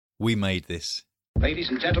We made this.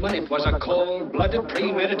 Ladies and gentlemen, it was a cold-blooded,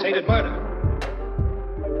 premeditated murder.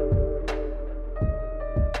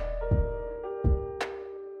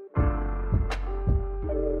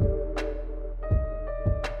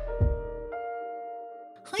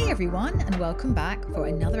 Hi everyone, and welcome back for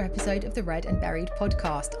another episode of the Read and Buried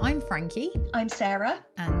podcast. I'm Frankie. I'm Sarah.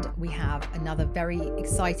 And we have another very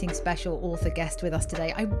exciting special author guest with us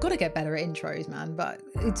today. I've got to get better at intros, man, but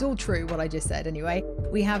it's all true what I just said anyway.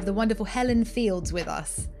 We have the wonderful Helen Fields with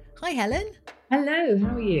us. Hi, Helen. Hello,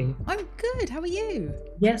 how are you? I'm good. How are you?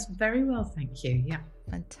 Yes, very well, thank you. Yeah.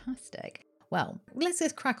 Fantastic. Well, let's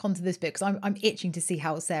just crack onto this bit because I'm itching to see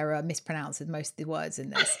how Sarah mispronounces most of the words in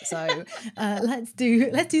this. So let's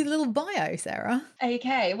do the little bio, Sarah.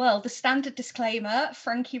 Okay, well, the standard disclaimer,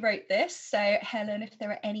 Frankie wrote this. So Helen, if there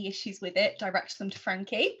are any issues with it, direct them to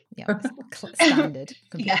Frankie. Yeah, standard.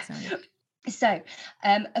 Yeah. Standard. So,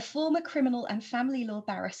 a former criminal and family law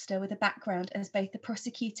barrister with a background as both the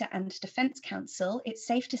prosecutor and defence counsel, it's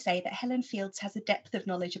safe to say that Helen Fields has a depth of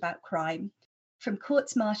knowledge about crime. From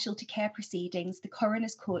courts martial to care proceedings, the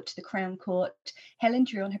coroner's court to the Crown Court, Helen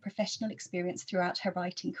drew on her professional experience throughout her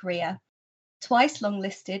writing career. Twice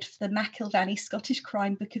longlisted for the McIlvanney Scottish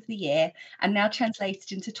Crime Book of the Year and now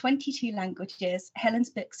translated into 22 languages, Helen's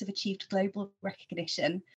books have achieved global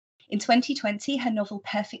recognition. In 2020, her novel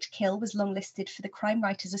Perfect Kill was longlisted for the Crime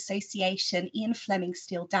Writers Association Ian Fleming's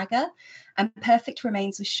Steel Dagger, and Perfect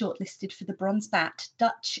Remains was shortlisted for the Bronze Bat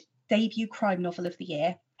Dutch Debut Crime Novel of the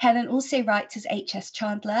Year. Helen also writes as H.S.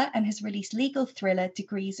 Chandler and has released legal thriller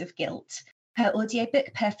Degrees of Guilt. Her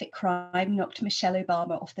audiobook Perfect Crime knocked Michelle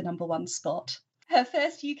Obama off the *1 spot. Her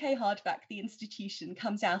first UK hardback, The Institution,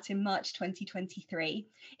 comes out in March 2023.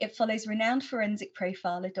 It follows renowned forensic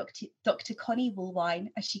profiler Dr. Connie Woolwine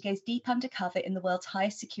as she goes deep undercover in the world's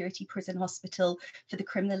highest security prison hospital for the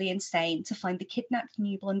criminally insane to find the kidnapped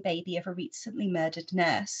newborn baby of a recently murdered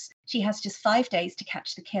nurse. She has just 5 days to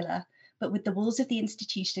catch the killer. But with the walls of the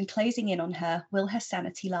institution closing in on her, will her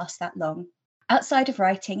sanity last that long? Outside of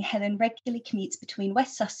writing, Helen regularly commutes between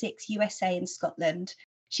West Sussex, USA and Scotland.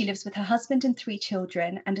 She lives with her husband and 3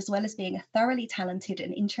 children, and as well as being a thoroughly talented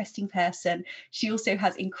and interesting person, she also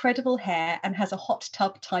has incredible hair and has a hot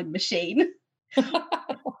tub time machine.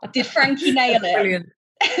 Did Frankie nail it? Brilliant.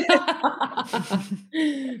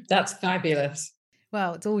 That's fabulous.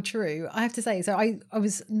 Well, it's all true. I have to say, so I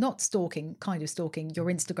was not kind of stalking your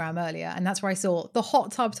Instagram earlier, and that's where I saw the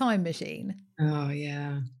hot tub time machine. Oh,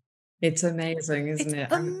 yeah. It's amazing, isn't it?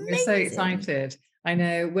 Amazing. We're so excited. I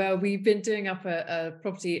know. Well, we've been doing up a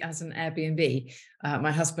property as an Airbnb,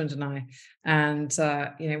 my husband and I, and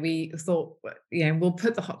we thought, we'll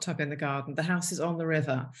put the hot tub in the garden. The house is on the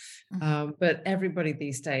river, but everybody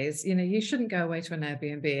these days, you shouldn't go away to an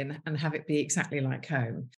Airbnb and have it be exactly like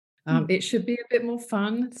home. It should be a bit more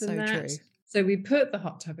fun than that. True. So we put the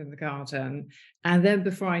hot tub in the garden, and then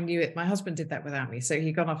before I knew it, my husband did that without me. So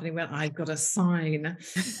he got off and he went, "I've got a sign,"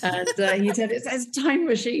 and he said, "It says time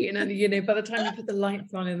machine." And by the time you put the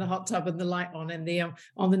lights on in the hot tub and the light on and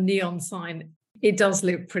on the neon sign, it does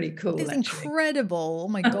look pretty cool. It's incredible! Oh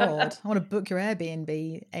my god, I want to book your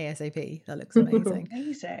Airbnb ASAP. That looks amazing.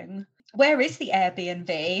 Amazing. Where is the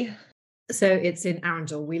Airbnb? So it's in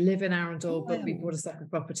Arundel. We live in Arundel, but we bought a second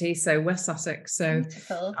property. So West Sussex. So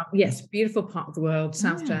beautiful. Yes, beautiful part of the world,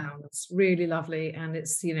 South Downs, really lovely. And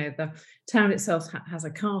it's, the town itself has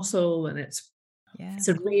a castle, and it's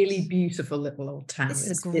a really beautiful little old town. This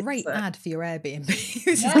is a great ad for your Airbnb.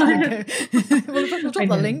 We'll drop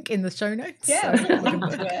the link in the show notes. Yeah.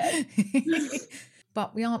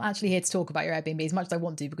 But we aren't actually here to talk about your Airbnb as much as I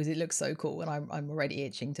want to, because it looks so cool and I'm already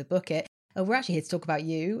itching to book it. We're actually here to talk about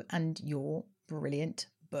you and your brilliant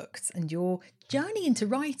books and your journey into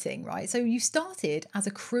writing, right? So you started as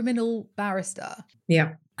a criminal barrister.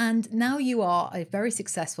 Yeah. And now you are a very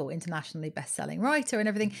successful internationally best-selling writer and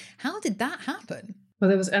everything. How did that happen? Well,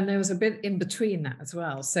 there was a bit in between that as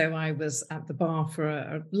well. So I was at the bar for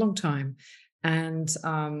a long time and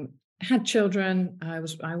had children. I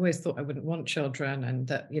always thought I wouldn't want children and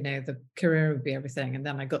that, the career would be everything. And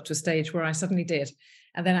then I got to a stage where I suddenly did.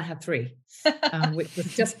 And then I had 3, which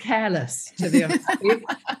was just careless, to be honest with you.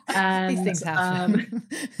 And, these things happen.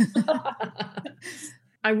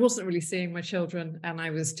 I wasn't really seeing my children, and I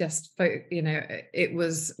was just, it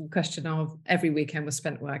was a question of every weekend was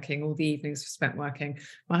spent working, all the evenings were spent working.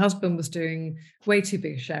 My husband was doing way too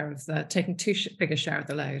big a share of taking too big a share of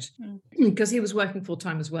the load because he was working full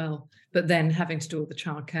time as well, but then having to do all the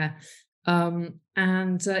childcare.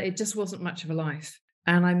 And it just wasn't much of a life.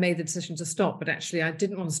 And I made the decision to stop, but actually I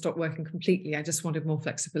didn't want to stop working completely. I just wanted more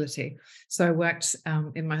flexibility. So I worked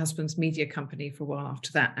in my husband's media company for a while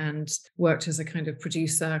after that, and worked as a kind of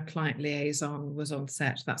producer, client liaison, was on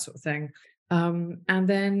set, that sort of thing. And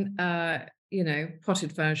then,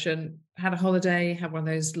 potted version, had a holiday, had one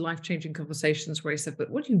of those life-changing conversations where he said, but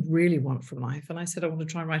what do you really want from life? And I said, I want to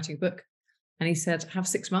try writing a book. And he said, have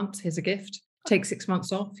 6 months, here's a gift. Take 6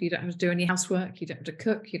 months off. You don't have to do any housework. You don't have to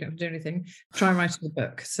cook. You don't have to do anything. Try writing a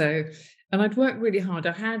book. So, and I'd worked really hard.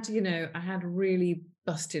 I had really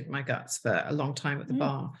busted my guts for a long time at the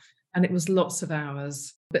bar, and it was lots of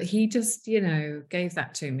hours. But he just, gave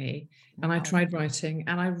that to me, and I tried writing,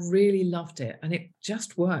 and I really loved it, and it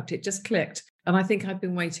just worked. It just clicked. And I think I've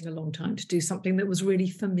been waiting a long time to do something that was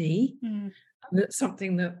really for me. That's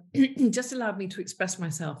something that just allowed me to express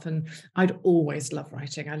myself. And I'd always loved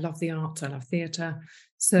writing. I love the arts. I love theatre.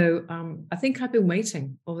 So I think I've been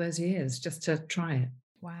waiting all those years just to try it.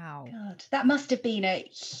 Wow. God, that must have been a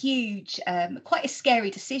huge, quite a scary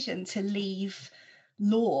decision to leave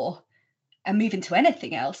law and move into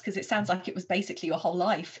anything else, because it sounds like it was basically your whole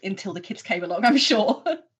life until the kids came along, I'm sure.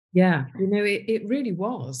 Yeah, it really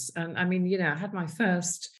was. And I mean, I had my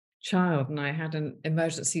first child and I had an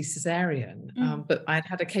emergency cesarean, but I'd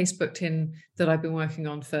had a case booked in that I'd been working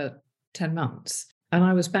on for 10 months. And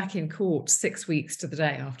I was back in court 6 weeks to the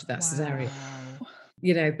day after that cesarean.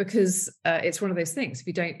 Because it's one of those things. If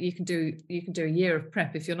you don't, you can do a year of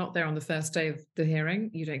prep. If you're not there on the first day of the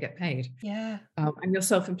hearing, you don't get paid. Yeah. And you're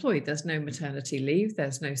self-employed. There's no maternity leave.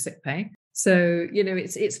 There's no sick pay. So,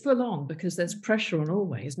 it's full on because there's pressure on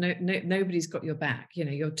always. Nobody's got your back.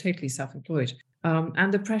 You're totally self-employed.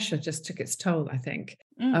 And the pressure just took its toll, I think.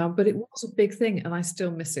 But it was a big thing, and I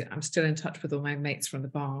still miss it. I'm still in touch with all my mates from the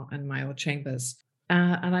bar and my old chambers.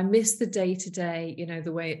 And I miss the day-to-day,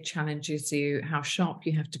 the way it challenges you, how sharp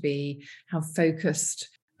you have to be, how focused.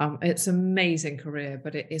 It's an amazing career,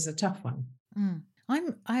 but it is a tough one.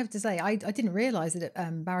 I have to say, I didn't realise that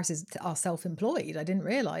barristers are self-employed. I didn't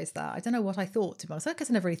realise that. I don't know what I thought, to be honest. I guess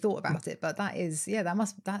I never really thought about it, but that is,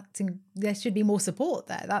 there should be more support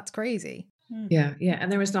there. That's crazy. Yeah. And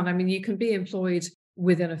there is none. I mean, you can be employed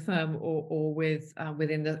within a firm or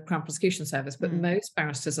within the Crown Prosecution Service, but most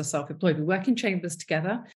barristers are self-employed. We work in chambers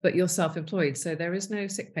together, but you're self-employed. So there is no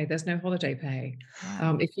sick pay, there's no holiday pay.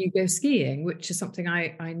 Wow. If you go skiing, which is something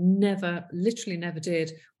I literally never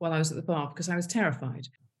did while I was at the bar, because I was terrified,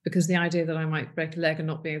 because the idea that I might break a leg and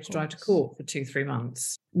not be able to drive to court for 2-3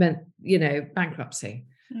 months meant, bankruptcy.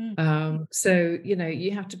 So,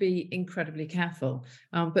 you have to be incredibly careful.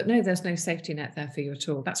 But no, there's no safety net there for you at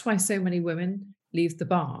all. That's why so many women leave the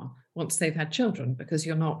bar once they've had children, because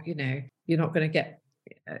you're not going to get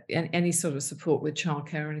any sort of support with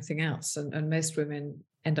childcare or anything else. And most women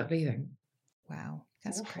end up leaving. Wow,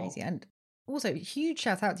 that's crazy. And also, huge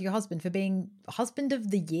shout out to your husband for being husband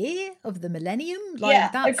of the year of the millennium.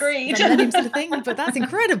 That's agreed. The millennium sort of thing, but that's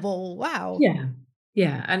incredible. Wow.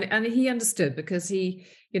 Yeah. And he understood, because he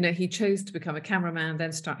chose to become a cameraman,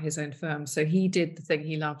 then start his own firm. So he did the thing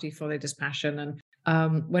he loved. He followed his passion. And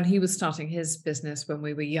when he was starting his business, when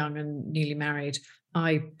we were young and newly married,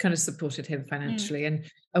 I kind of supported him financially.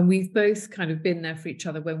 And we've both kind of been there for each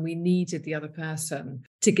other when we needed the other person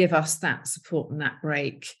to give us that support and that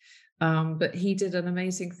break. But he did an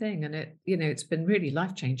amazing thing, and it's been really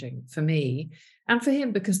life-changing for me and for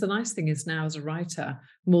him, because the nice thing is now, as a writer,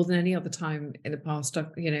 more than any other time in the past,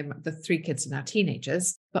 the 3 kids are now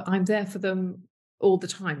teenagers, but I'm there for them all the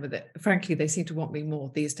time with it. Frankly, they seem to want me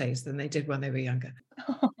more these days than they did when they were younger.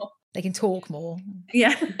 They can talk more.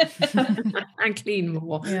 Yeah. And clean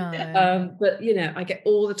more. Yeah. But, I get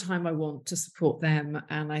all the time I want to support them,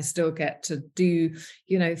 and I still get to do,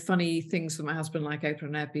 funny things with my husband, like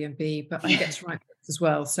open an Airbnb, but I get to write books as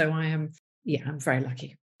well. So I'm very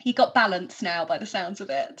lucky. You got balance now by the sounds of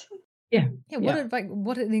it. Yeah.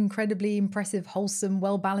 What an incredibly impressive, wholesome,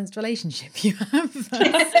 well-balanced relationship you have.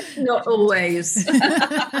 Not always.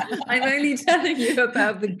 I'm only telling you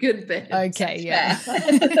about the good bits. Okay, yeah.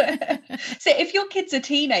 So if your kids are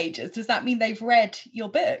teenagers, does that mean they've read your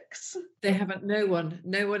books? They haven't. No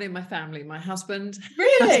one in my family. My husband.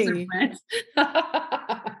 Really?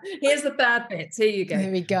 Here's the bad bits. Here you go.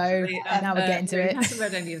 Here we go. Now we're getting to it. He hasn't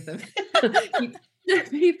read any of them.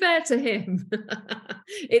 Be fair to him.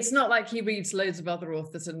 It's not like he reads loads of other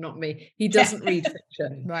authors and not me. He doesn't read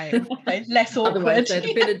fiction. Right. Less awkward. Otherwise there'd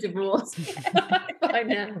been a divorce. I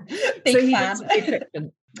know. Big so he fan. doesn't read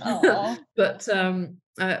fiction. Aww.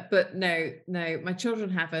 But no, my children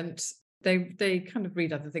haven't. They kind of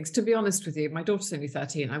read other things. To be honest with you, my daughter's only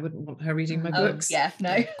 13. I wouldn't want her reading my books. Yeah,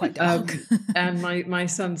 no. Quite dark. And my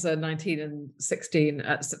sons are 19 and 16,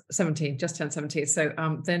 17, just turned 17. So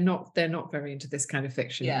they're not very into this kind of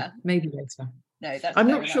fiction. Yeah. Maybe later. No, that's I'm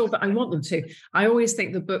fair not sure enough. that I want them to. I always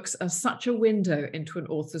think the books are such a window into an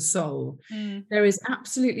author's soul. There is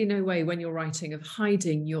absolutely no way when you're writing of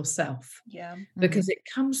hiding yourself. Yeah. Because it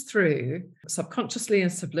comes through subconsciously and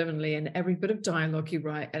subliminally in every bit of dialogue you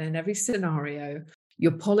write and in every scenario.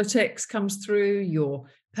 Your politics comes through, your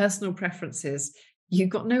personal preferences. You've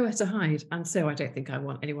got nowhere to hide. And so I don't think I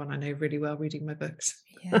want anyone I know really well reading my books.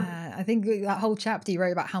 Yeah, I think that whole chapter you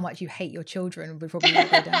wrote about how much you hate your children would probably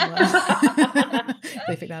not go down well.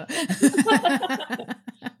 They pick that up.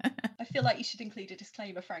 I feel like you should include a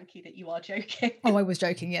disclaimer, Frankie, that you are joking. Oh, I was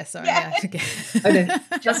joking. Yes, sorry. Yeah. I know.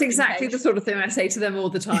 That's Just in exactly the case. sort of thing I say to them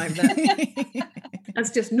all the time.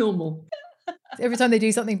 That's just normal. Every time they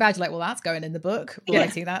do something bad, you're like, well, that's going in the book. We're Yeah.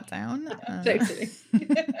 writing that down. Totally.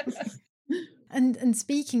 And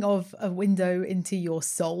speaking of a window into your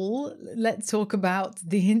soul, let's talk about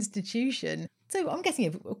The Institution. So I'm guessing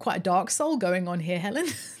you have quite a dark soul going on here, Helen.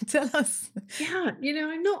 Tell us. Yeah,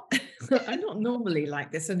 I'm not normally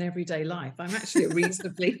like this in everyday life. I'm actually I'm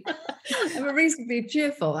a reasonably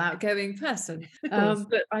cheerful, outgoing person. But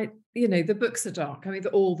the books are dark. I mean,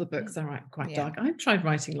 all the books are quite dark. I've tried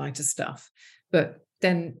writing lighter stuff, but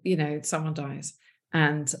then, someone dies.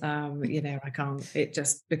 And, I can't, it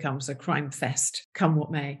just becomes a crime fest, come what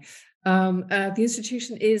may. The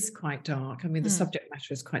Institution is quite dark. I mean, the subject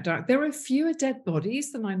matter is quite dark. There are fewer dead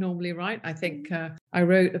bodies than I normally write. I think I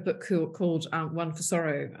wrote a book called One for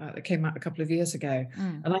Sorrow that came out a couple of years ago.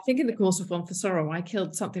 And I think in the course of One for Sorrow, I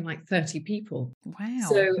killed something like 30 people. Wow.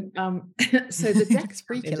 So, so the death It's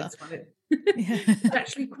pretty killer. It's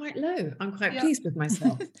actually quite low. I'm quite pleased with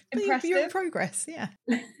myself. Impressive. You're in progress, yeah.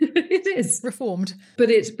 It is Reformed. but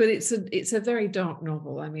it's a very dark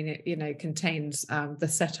novel. I mean, it contains the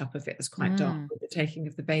setup of it is quite dark, with the taking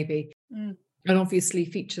of the baby, and obviously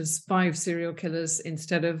features 5 serial killers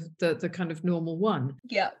instead of the kind of normal one.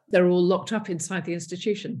 Yeah. They're all locked up inside the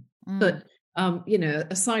institution. But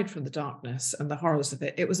aside from the darkness and the horrors of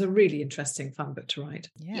it, it was a really interesting, fun book to write.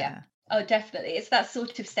 Yeah. Oh, definitely. It's that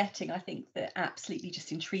sort of setting, I think, that absolutely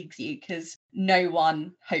just intrigues you, because no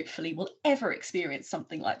one, hopefully, will ever experience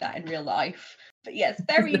something like that in real life. But yes,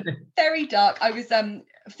 very, very dark. I was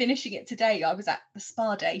finishing it today. I was at the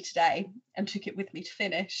spa day today and took it with me to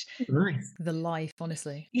finish. Nice. The life,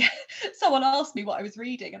 honestly. Yeah. Someone asked me what I was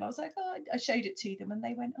reading, and I was like, oh, I showed it to them, and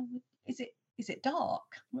they went, oh, is it dark?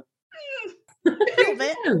 A little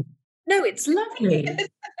bit. No, it's lovely.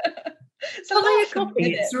 So buy a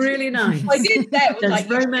copy. It's really nice. I did say it was There's like,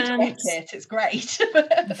 romance. It's great.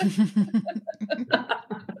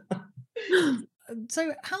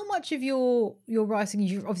 So how much of your writing,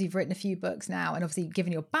 you've obviously written a few books now, and obviously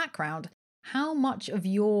given your background, how much of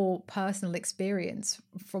your personal experience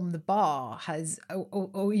from the bar has,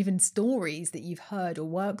 or even stories that you've heard or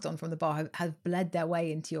worked on from the bar have bled their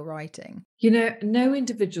way into your writing? No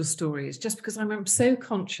individual stories, just because I'm so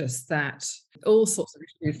conscious that all sorts of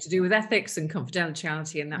issues to do with ethics and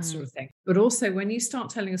confidentiality and that sort of thing. But also when you start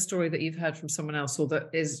telling a story that you've heard from someone else or that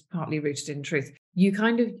is partly rooted in truth, you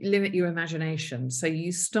kind of limit your imagination. So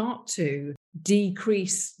you start to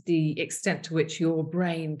decrease the extent to which your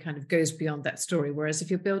brain kind of goes beyond that story. Whereas if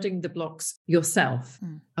you're building the blocks yourself,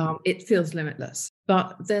 it feels limitless.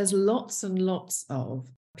 But there's lots and lots of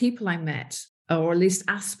people I met, or at least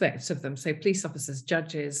aspects of them. So police officers,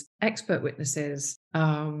 judges, expert witnesses,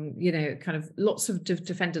 kind of lots of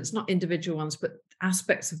defendants, not individual ones, but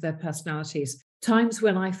aspects of their personalities. Times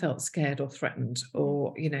when I felt scared or threatened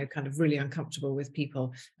or, kind of really uncomfortable with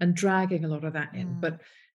people, and dragging a lot of that in. But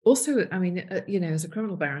also, I mean, as a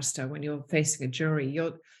criminal barrister, when you're facing a jury,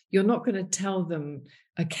 you're not going to tell them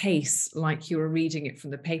a case like you were reading it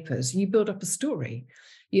from the papers. You build up a story.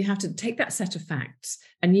 You have to take that set of facts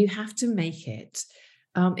and you have to make it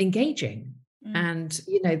engaging. And,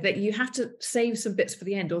 that you have to save some bits for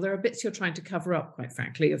the end, or there are bits you're trying to cover up, quite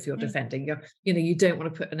frankly, if you're defending. You don't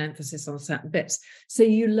want to put an emphasis on certain bits. So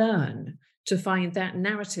you learn to find that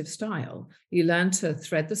narrative style. You learn to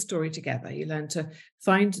thread the story together. You learn to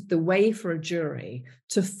find the way for a jury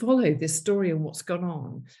to follow this story and what's gone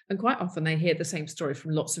on. And quite often they hear the same story from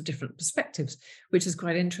lots of different perspectives, which is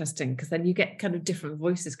quite interesting, because then you get kind of different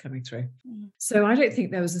voices coming through. So I don't think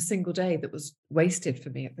there was a single day that was wasted for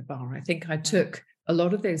me at the bar. I think I took a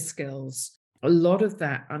lot of those skills, a lot of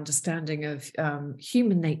that understanding of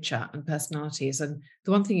human nature and personalities. And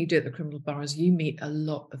the one thing you do at the criminal bar is you meet a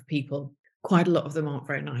lot of people Quite a lot of them aren't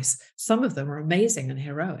very nice. Some of them are amazing and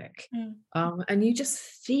heroic. And you just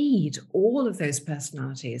feed all of those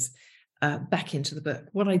personalities back into the book.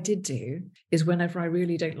 What I did do is whenever I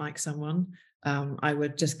really don't like someone, I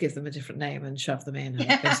would just give them a different name and shove them in.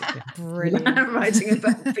 And basically, Brilliant. I'm writing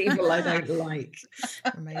about people I don't like.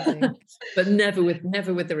 Amazing. But never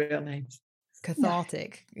with the real names.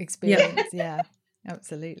 Cathartic experience. Yeah,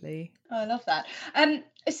 absolutely. Oh, I love that.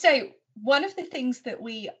 So one of the things that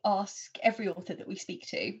we ask every author that we speak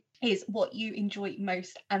to is what you enjoy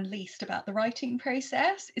most and least about the writing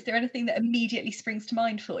process. Is there anything that immediately springs to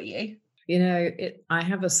mind for you? You know, I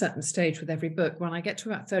have a certain stage with every book. When I get to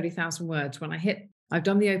about 30,000 words, I've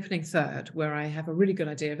done the opening third where I have a really good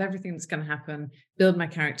idea of everything that's going to happen, build my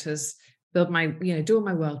characters, do all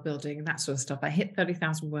my world building and that sort of stuff. I hit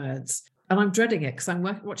 30,000 words and I'm dreading it because I'm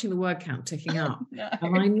watching the word count ticking up. No.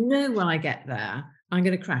 And I know when I get there, I'm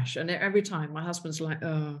going to crash. And every time my husband's like,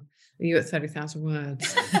 oh, are you at 30,000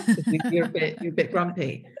 words? You're a bit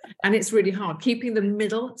grumpy. And it's really hard keeping the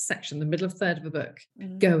middle section, the middle third of a book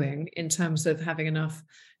going in terms of having enough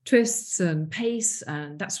twists and pace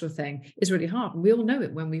and that sort of thing is really hard. And we all know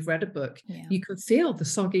it when we've read a book. Yeah. You can feel the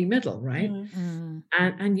soggy middle, right?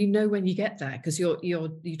 And you know when you get there because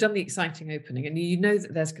you've done the exciting opening and you know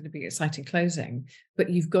that there's going to be exciting closing, but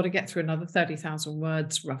you've got to get through another 30,000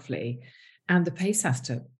 words roughly, and the pace has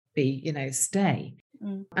to be, stay.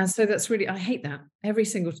 And so that's really, I hate that every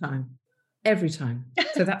single time, every time.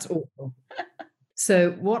 So that's awful.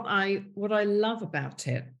 So what I love about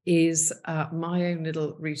it is my own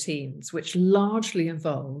little routines, which largely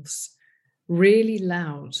involves really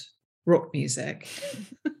loud rock music,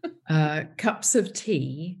 cups of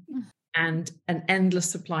tea, and an endless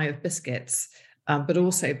supply of biscuits. But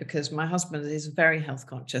also because my husband is very health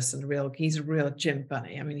conscious and he's a real gym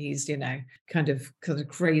bunny. I mean, he's, kind of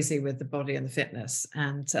crazy with the body and the fitness.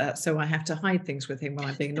 And so I have to hide things with him when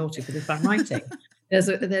I'm being naughty. But if I'm writing,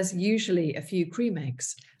 there's usually a few cream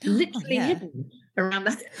eggs literally hidden around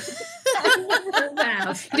the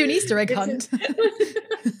house. Do an Easter egg hunt.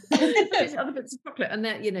 There's other bits of chocolate, and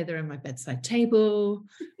they're in my bedside table,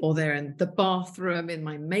 or they're in the bathroom in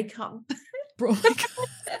my makeup.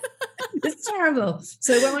 It's terrible.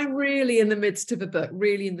 So when I'm really in the midst of a book,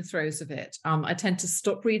 really in the throes of it, I tend to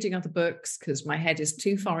stop reading other books because my head is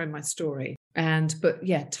too far in my story. But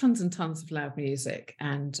tons and tons of loud music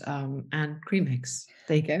and cream eggs.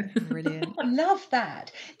 There you go. Brilliant. I love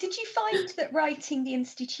that. Did you find that writing The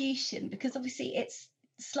Institution, because obviously it's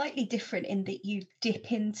slightly different in that you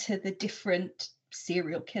dip into the different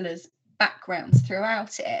serial killers' backgrounds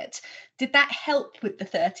throughout it, did that help with the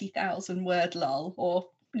 30,000 word lull or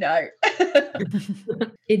no?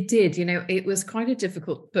 It did. It was quite a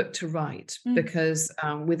difficult book to write because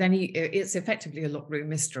it's effectively a locked room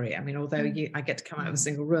mystery. I mean, although I get to come out of a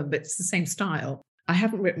single room, but it's the same style. I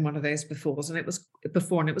haven't written one of those before, and it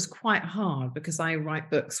was quite hard because I write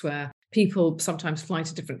books where people sometimes fly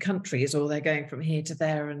to different countries or they're going from here to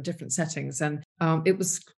there and different settings. And it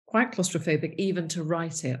was quite claustrophobic even to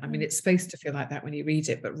write it. I mean, it's supposed to feel like that when you read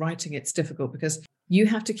it, but writing it's difficult because you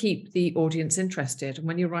have to keep the audience interested. And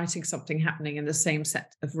when you're writing something happening in the same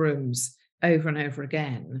set of rooms over and over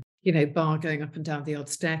again, bar going up and down the odd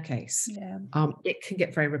staircase, it can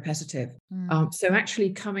get very repetitive. So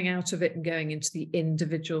actually coming out of it and going into the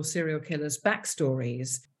individual serial killers'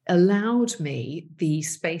 backstories allowed me the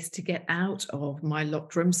space to get out of my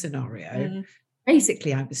locked room scenario.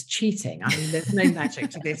 Basically, I was cheating. I mean, there's no magic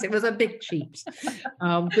to this. It was a big cheat.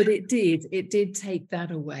 But it did take that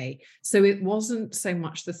away. So it wasn't so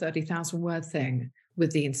much the 30,000 word thing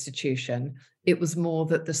with The Institution. It was more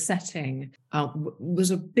that the setting was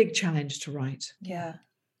a big challenge to write. Yeah,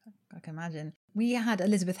 I can imagine. We had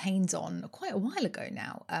Elizabeth Haynes on quite a while ago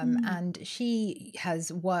now, and she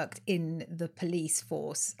has worked in the police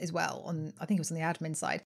force as well. I think it was on the admin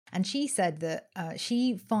side. And she said that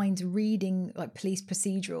she finds reading like police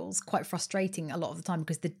procedurals quite frustrating a lot of the time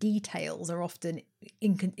because the details are often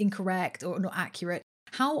incorrect or not accurate.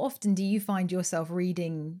 How often do you find yourself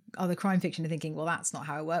reading other crime fiction and thinking, well, that's not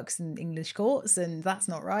how it works in English courts and that's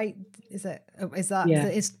not right? Does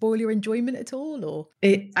it spoil your enjoyment at all? Or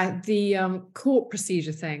the court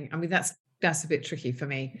procedure thing, I mean, that's a bit tricky for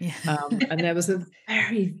me. Yeah. And there was a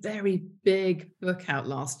very, very big book out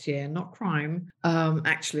last year, not crime,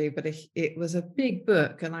 actually, but it was a big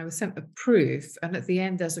book and I was sent a proof. And at the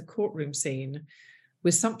end, there's a courtroom scene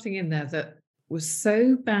with something in there that was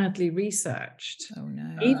so badly researched. Oh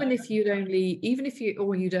no. Even if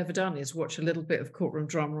all you'd ever done is watch a little bit of courtroom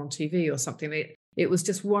drama on TV or something, it was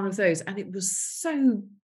just one of those. And it was so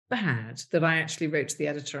bad that I actually wrote to the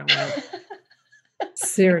editor and went,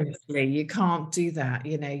 Seriously, you can't do that.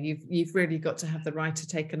 You've really got to have the right to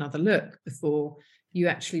take another look before you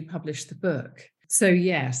actually publish the book. So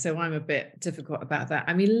I'm a bit difficult about that.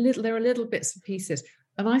 I mean, there are little bits and pieces,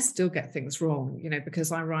 and I still get things wrong,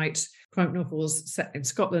 because I write crime novels set in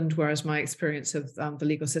Scotland, whereas my experience of the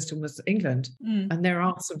legal system was England, and there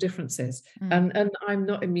are some differences. And I'm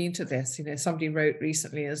not immune to this. Somebody wrote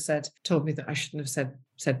recently and told me that I shouldn't have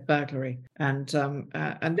said burglary, and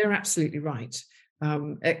they're absolutely right.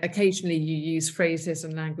 Occasionally you use phrases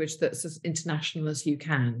and language that's as international as you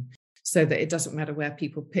can, so that it doesn't matter where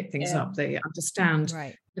people pick things up, they understand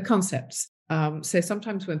the concepts. So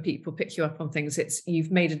sometimes when people pick you up on things,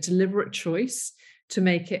 you've made a deliberate choice to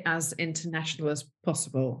make it as international as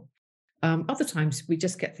possible. Other times we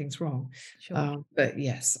just get things wrong. Sure. But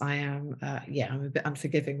yes, I am. I'm a bit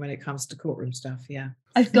unforgiving when it comes to courtroom stuff. Yeah.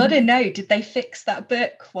 I've got to know, did they fix that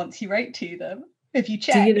book once you wrote to them? Have you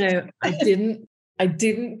checked? Do you know, I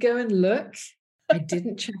didn't go and look. I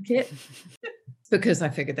didn't check it because I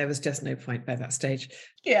figured there was just no point by that stage.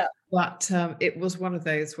 Yeah. But it was one of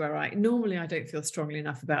those where I don't feel strongly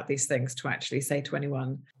enough about these things to actually say to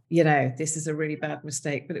anyone, this is a really bad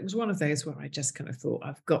mistake. But it was one of those where I just kind of thought,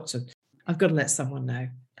 I've got to let someone know.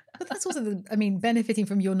 But that's also benefiting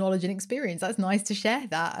from your knowledge and experience. That's nice to share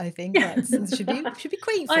that. I think that should be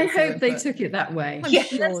grateful. I hope they took it that way. I'm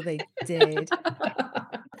sure they did.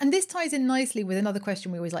 And this ties in nicely with another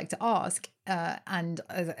question we always like to ask. And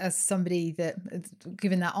as somebody that,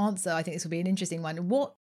 given that answer, I think this will be an interesting one.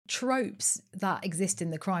 What tropes that exist in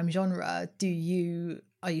the crime genre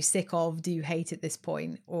are you sick of? Do you hate at this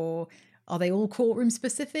point? Or are they all courtroom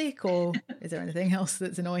specific? Or is there anything else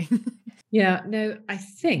that's annoying? Yeah, no, I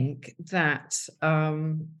think that,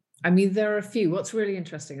 there are a few. What's really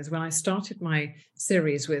interesting is when I started my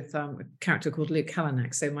series with a character called Luke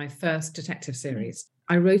Helenak, so my first detective series,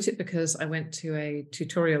 I wrote it because I went to a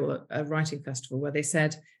tutorial writing festival where they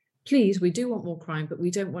said, please, we do want more crime, but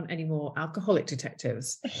we don't want any more alcoholic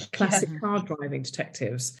detectives, classic car driving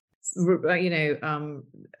detectives,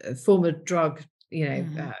 former drug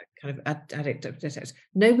kind of addict detective.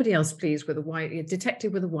 Nobody else, please, with a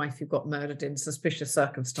detective with a wife who got murdered in suspicious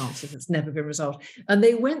circumstances. It's never been resolved. And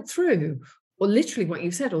they went through, or literally what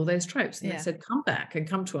you said, all those tropes. And they said, come back and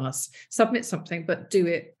come to us, submit something, but do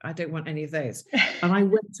it. I don't want any of those. And I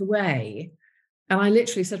went away and I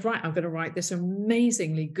literally said, right, I'm going to write this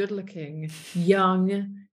amazingly good-looking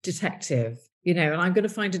young detective, and I'm going to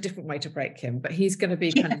find a different way to break him, but he's going to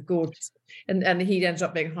be kind of gorgeous. And he ends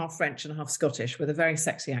up being half French and half Scottish with a very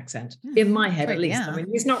sexy accent in my head, at least. Yeah. I mean,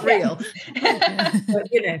 he's not real, but,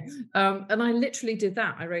 and I literally did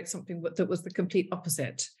that. I wrote something that was the complete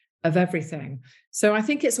opposite of everything. So I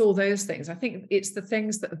think it's all those things. I think it's the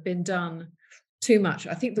things that have been done too much.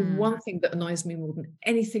 I think the one thing that annoys me more than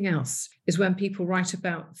anything else is when people write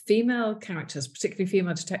about female characters, particularly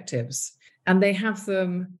female detectives, and they have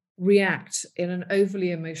them react in an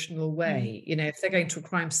overly emotional way. If they're going to a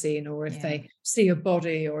crime scene, or if they see a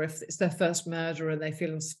body, or if it's their first murder and they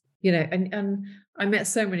feel, and I met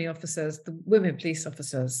so many officers. The women police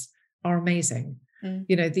officers are amazing.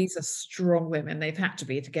 These are strong women. They've had to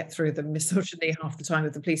be to get through the misogyny half the time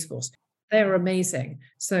of the police force. They're amazing.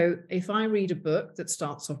 So if I read a book that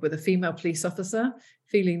starts off with a female police officer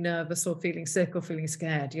feeling nervous or feeling sick or feeling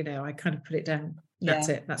scared, I kind of put it down. That's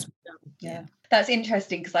it. That's what I'm done. Yeah. That's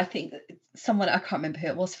interesting, because I think that someone, I can't remember who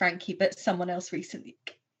it was, Frankie, but someone else recently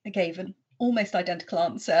gave an almost identical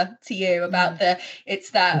answer to you about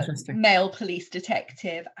it's that male police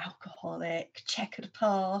detective, alcoholic, checkered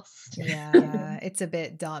past. Yeah, it's a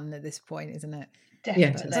bit done at this point, isn't it?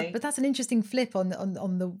 Definitely. But that's an interesting flip on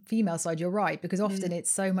the female side. You're right, because often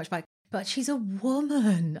it's so much like, but she's a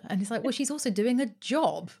woman, and it's like, well, she's also doing a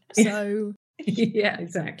job, so. Yeah,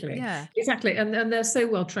 exactly. And they're so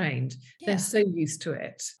well trained. They're so used to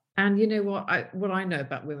it. And you know what I know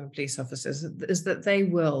about women police officers is that they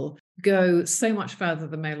will go so much further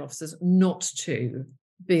than male officers not to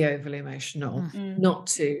be overly emotional, not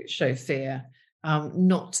to show fear,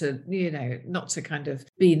 not to kind of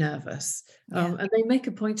be nervous. And they make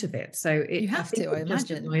a point of it. So you have to, I imagine.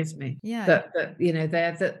 Just annoys me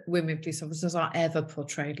that women police officers are ever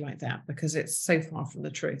portrayed like that, because it's so far from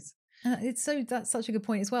the truth. That's such a good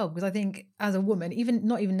point as well, because I think as a woman,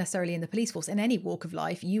 not even necessarily in the police force, in any walk of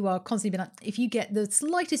life, you are constantly being like, if you get the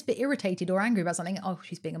slightest bit irritated or angry about something, oh,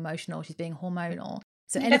 she's being emotional, she's being hormonal.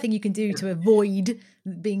 So anything you can do to avoid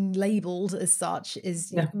being labelled as such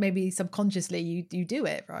is maybe subconsciously you do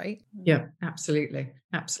it, right? Yeah, absolutely.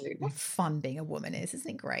 What fun being a woman is, isn't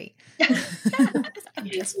it great?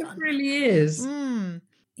 It really is.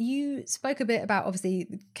 You spoke a bit about, obviously,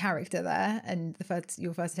 the character there and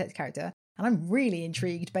your first detective character. And I'm really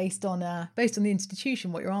intrigued based on the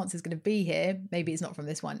institution what your answer is going to be here. Maybe it's not from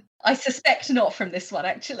this one. I suspect not from this one,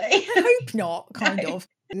 actually. I hope not, kind No. of.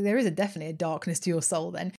 There is definitely a darkness to your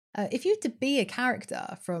soul then. If you had to be a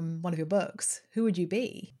character from one of your books, who would you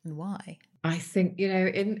be and why? I think,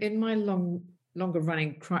 in my longer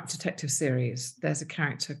running crime detective series, there's a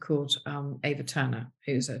character called Ava Turner,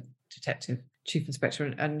 who's a detective chief inspector,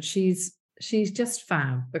 and she's just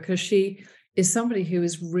fab because she is somebody who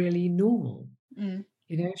is really normal.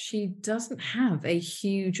 She doesn't have a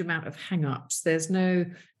huge amount of hang-ups. There's no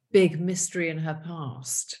big mystery in her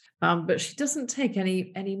past, but she doesn't take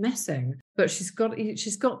any messing. But she's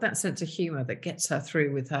got that sense of humor that gets her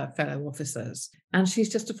through with her fellow officers, and she's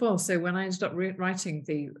just a foil. So when I ended up writing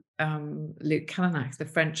the Luke Kalanick, the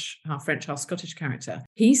half French, half Scottish character,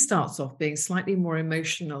 he starts off being slightly more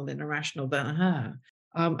emotional and irrational than her.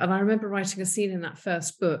 And I remember writing a scene in that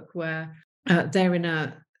first book where they're in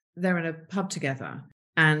a pub together,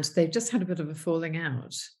 and they've just had a bit of a falling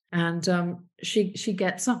out, and she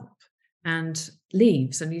gets up and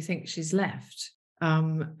leaves, and you think she's left,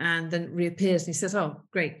 and then reappears, and he says, "Oh,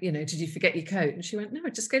 great, did you forget your coat?" And she went, "No, I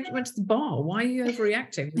just went to the bar. Why are you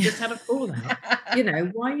overreacting? We just had a fallout.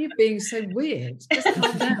 Why are you being so weird? Just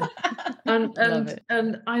calm down."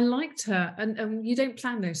 And I liked her. And you don't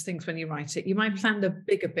plan those things when you write it. You might plan the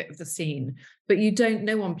bigger bit of the scene, but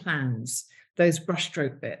no one plans those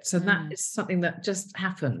brushstroke bits. And that is something that just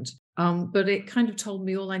happened. But it kind of told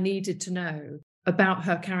me all I needed to know about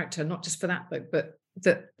her character, not just for that book, but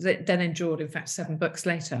that then endured, in fact, 7 books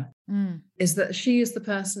later, is that she is the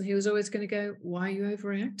person who is always going to go, "Why are you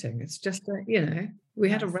overreacting? It's just we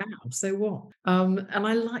had a row, so what?" And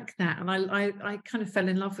I like that, and I kind of fell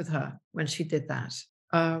in love with her when she did that.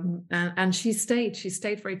 And she stayed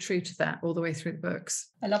very true to that all the way through the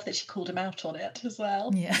books. I love that she called him out on it as well.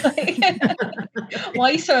 Yeah. Why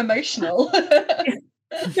are you so emotional?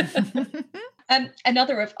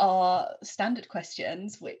 Another of our standard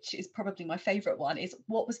questions, which is probably my favourite one, is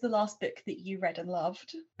what was the last book that you read and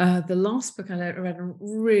loved? The last book I read and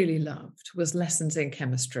really loved was Lessons in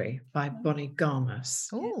Chemistry by Bonnie Garmus.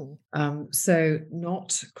 Oh. So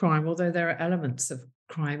not crime, although there are elements of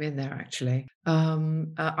crime in there, actually.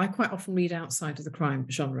 I quite often read outside of the crime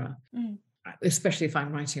genre, especially if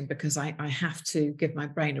I'm writing, because I have to give my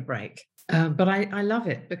brain a break. But I love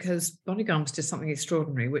it because Bonnie Garmus did something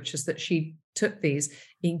extraordinary, which is that she took these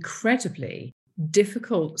incredibly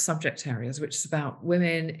difficult subject areas, which is about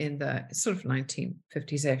women in the sort of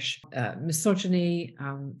 1950s-ish, misogyny.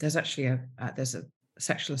 There's actually there's a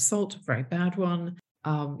sexual assault, a very bad one.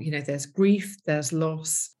 There's grief, there's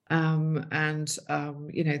loss. There's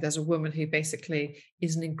a woman who basically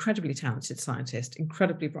is an incredibly talented scientist,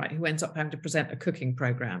 incredibly bright, who ends up having to present a cooking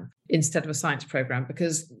program instead of a science program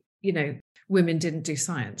because, women didn't do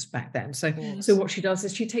science back then. So what she does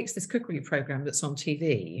is she takes this cookery program that's on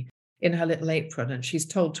TV in her little apron, and she's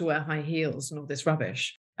told to wear high heels and all this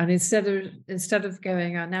rubbish. And instead of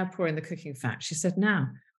going, now pouring the cooking fat, she said, "Now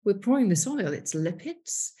we're pouring this oil, it's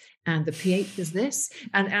lipids, and the pH is this."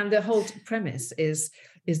 And the whole premise is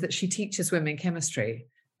that she teaches women chemistry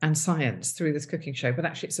and science through this cooking show, but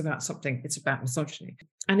actually it's about misogyny.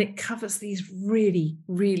 And it covers these really,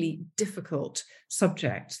 really difficult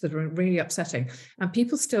subjects that are really upsetting. And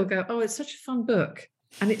people still go, "Oh, it's such a fun book."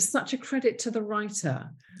 And it's such a credit to the writer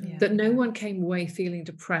that no one came away feeling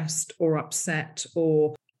depressed or upset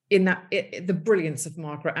or the brilliance of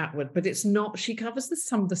Margaret Atwood, but it's not, she covers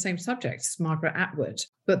some of the same subjects as Margaret Atwood,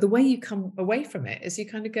 but the way you come away from it is you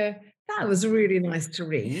kind of go, "That was really nice to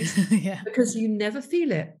read," because you never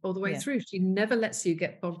feel it all the way through. She never lets you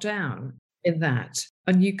get bogged down in that.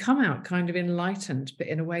 And you come out kind of enlightened, but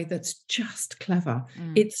in a way that's just clever.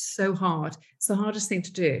 It's so hard. It's the hardest thing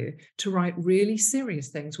to do, to write really serious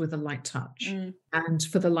things with a light touch. And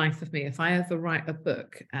for the life of me, if I ever write a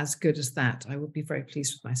book as good as that, I would be very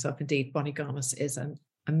pleased with myself. Indeed, Bonnie Garmus is an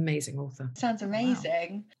amazing author. Sounds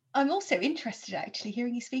amazing. Wow. I'm also interested, actually,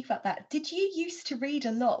 hearing you speak about that. Did you used to read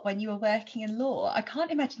a lot when you were working in law? I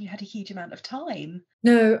can't imagine you had a huge amount of time.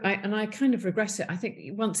 No, I kind of regret it. I think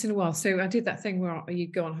once in a while. So I did that thing where you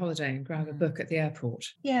go on holiday and grab a book at the airport.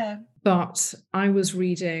 Yeah. But I was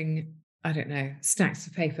reading, I don't know, stacks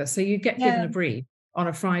of paper. So you get given a brief on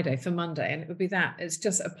a Friday for Monday, and it would be that. It's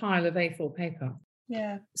just a pile of A4 paper.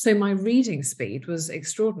 Yeah. So my reading speed was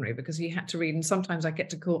extraordinary because you had to read, and sometimes I'd get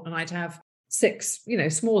to court and I'd have 6,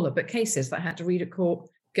 smaller but cases that I had to read at court,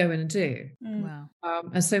 go in and do. Wow.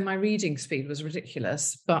 And so my reading speed was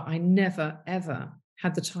ridiculous, but I never, ever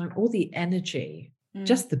had the time or the energy,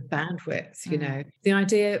 just the bandwidth, The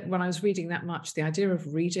idea, when I was reading that much, the idea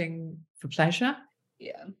of reading for pleasure,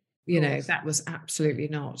 That was absolutely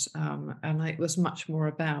not. And it was much more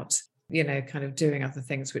about, kind of doing other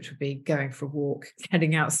things, which would be going for a walk,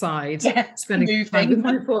 heading outside, spending time with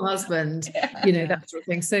my poor husband, that sort of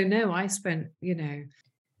thing. So no, I spent,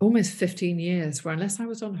 almost 15 years where unless I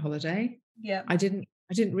was on holiday, I didn't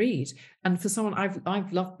read. And for someone,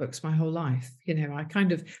 I've loved books my whole life.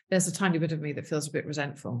 There's a tiny bit of me that feels a bit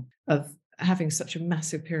resentful of having such a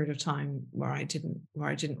massive period of time where I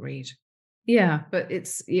didn't read. Yeah, but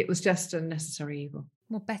it was just a necessary evil.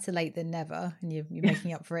 Well, better late than never, and you're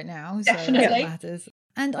making up for it now. So that's what matters.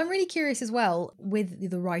 And I'm really curious as well with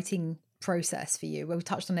the writing process for you. Well, we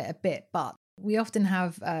touched on it a bit, but we often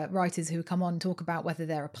have writers who come on talk about whether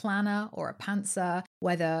they're a planner or a pantser,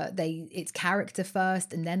 whether it's character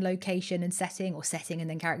first and then location and setting, or setting and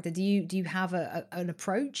then character. Do you have an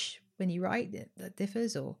approach when you write that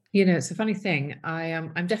differs? Or it's a funny thing.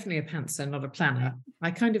 I'm definitely a pantser, not a planner.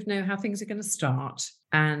 I kind of know how things are going to start,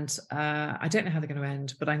 and I don't know how they're going to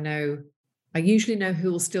end, but I usually know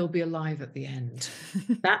who will still be alive at the end.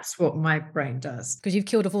 That's what my brain does. Because you've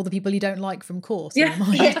killed off all the people you don't like from course. Yeah. Top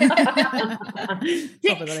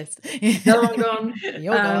of the list. No, I'm gone.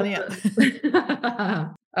 You're gone, yeah.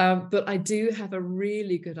 But I do have a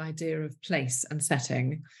really good idea of place and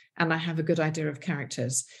setting, and I have a good idea of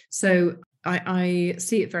characters. So I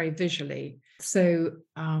see it very visually. So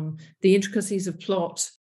the intricacies of plot,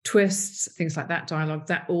 twists, things like that, dialogue,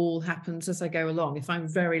 that all happens as I go along. If I'm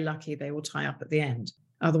very lucky, they will tie up at the end.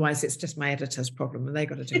 Otherwise, it's just my editor's problem, and they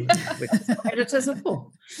got to deal with it, which is what editors are for.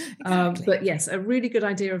 Exactly. But yes, a really good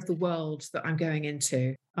idea of the world that I'm going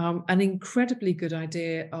into. An incredibly good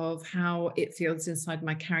idea of how it feels inside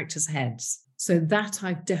my characters' heads. So that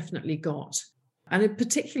I've definitely got. And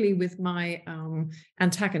particularly with my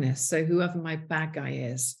antagonist, so whoever my bad guy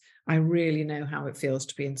is, I really know how it feels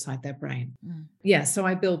to be inside their brain. Yeah, so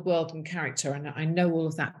I build world and character, and I know all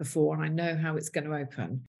of that before, and I know how it's going to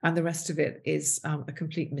open. And the rest of it is a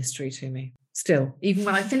complete mystery to me. Still, even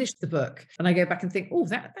when I finish the book and I go back and think, oh,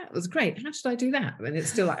 that was great. How did I do that? And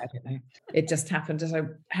it's still like, I don't know. It just happened as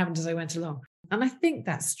I went along. And I think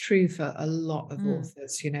that's true for a lot of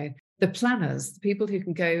authors, The planners, the people who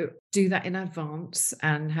can go do that in advance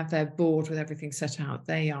and have their board with everything set out,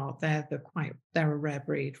 they're a rare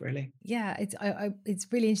breed, really. Yeah, it's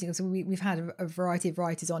really interesting. So we've had a variety of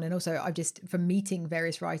writers on, and also I've just from meeting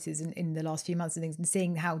various writers in the last few months and things, and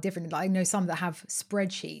seeing how different. Like, I know some that have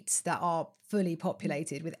spreadsheets that are fully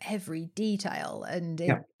populated with every detail, and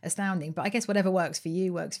it's astounding. But I guess whatever works for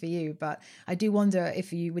you works for you. But I do wonder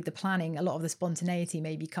if with the planning, a lot of the spontaneity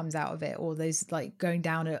maybe comes out of it, or those like going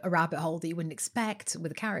down a rabbit hole that you wouldn't expect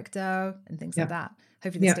with a character and things like that.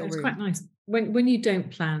 Hopefully there's still room. It's quite nice. When you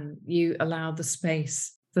don't plan, you allow the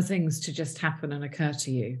space for things to just happen and occur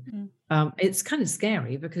to you. It's kind of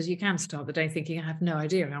scary because you can start the day thinking, I have no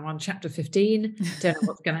idea. I'm on chapter 15, don't know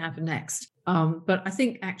what's going to happen next. But I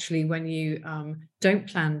think actually when you don't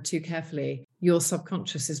plan too carefully, your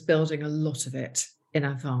subconscious is building a lot of it in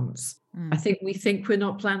advance. I think we think we're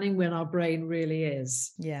not planning when our brain really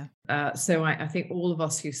is. Yeah. So I think all of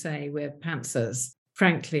us who say we're pantsers,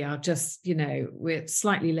 frankly, are just, we're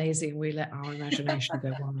slightly lazy and we let our imagination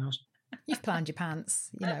go wild. You've planned your pants,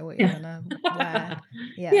 you know what you're going to wear.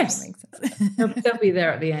 Yeah, yes. That makes sense. They'll be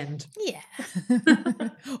there at the end. Yeah.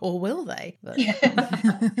 Or will they? But...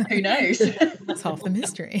 Who knows? That's half the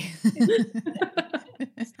mystery.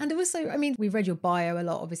 And also, I mean, we've read your bio a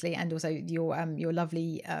lot, obviously, and also your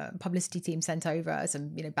lovely publicity team sent over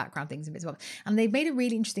some, background things and bits as well. And they made a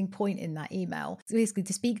really interesting point in that email, basically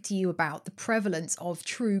to speak to you about the prevalence of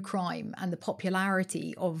true crime and the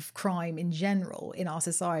popularity of crime in general in our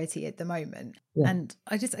society at the moment. Yeah. And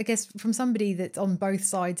I guess from somebody that's on both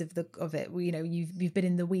sides of it, you've been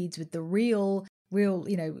in the weeds with the real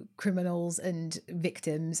criminals and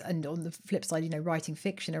victims, and on the flip side, writing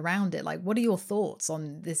fiction around it. Like, what are your thoughts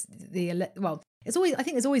on this? I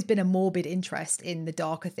think there's always been a morbid interest in the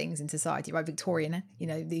darker things in society, right? Victorian,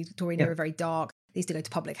 the Victorian era, very dark. They used to go to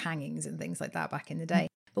public hangings and things like that back in the day.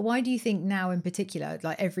 But why do you think now in particular,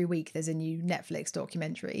 like every week there's a new Netflix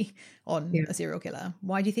documentary on a serial killer?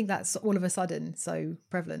 Why do you think that's all of a sudden so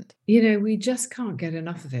prevalent? We just can't get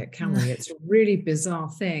enough of it, can we? It's a really bizarre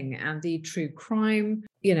thing. And the true crime,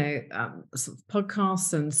 sort of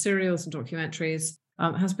podcasts and serials and documentaries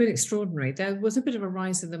has been extraordinary. There was a bit of a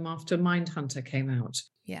rise in them after Mindhunter came out.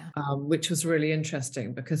 Yeah. Which was really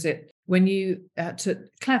interesting because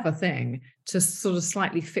clever thing to sort of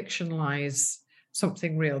slightly fictionalize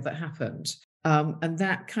something real that happened. And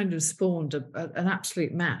that kind of spawned an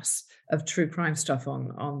absolute mass of true crime stuff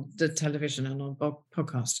on the television and on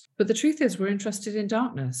podcast. But the truth is, we're interested in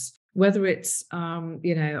darkness. whether it's,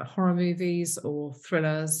 horror movies or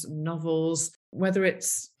thrillers, novels, whether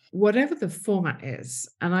it's whatever the format is.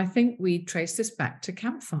 And I think we trace this back to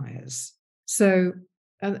campfires. So,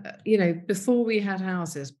 before we had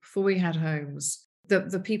houses, before we had homes,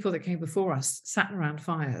 the people that came before us sat around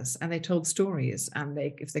fires and they told stories, and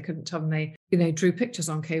if they couldn't tell them, they drew pictures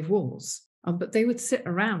on cave walls. But they would sit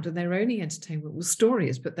around and their only entertainment was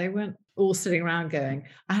stories, but they weren't all sitting around going,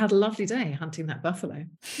 I had a lovely day hunting that buffalo.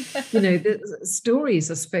 The stories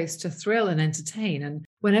are supposed to thrill and entertain. And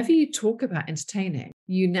whenever you talk about entertaining,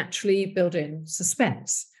 you naturally build in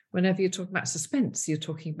suspense. Whenever you talk about suspense, you're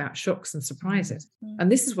talking about shocks and surprises.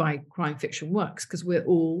 And this is why crime fiction works, because we're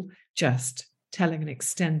all just telling an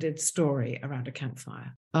extended story around a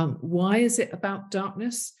campfire. Why is it about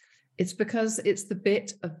darkness? It's because it's the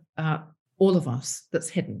bit of all of us that's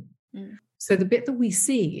hidden. So the bit that we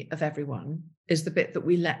see of everyone is the bit that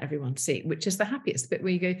we let everyone see, which is the happiest bit,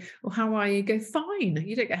 where you go, well, how are you? You go, fine.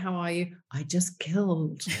 You don't go, how are you? I just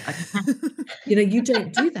killed a cat. You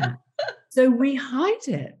don't do that. So we hide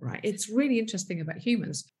it, right? It's really interesting about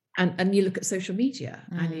humans. And you look at social media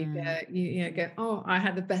and you go, oh, I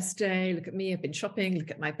had the best day. Look at me. I've been shopping. Look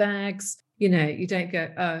at my bags. You don't go,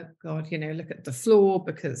 oh God, look at the floor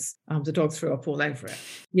because the dog threw up all over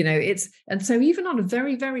it. And so even on a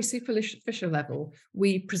very, very superficial level,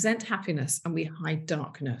 we present happiness and we hide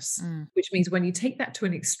darkness, which means when you take that to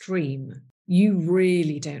an extreme, you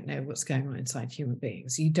really don't know what's going on inside human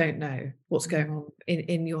beings. You don't know what's going on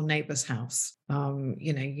in your neighbor's house.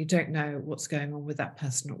 You don't know what's going on with that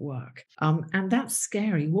person at work. And that's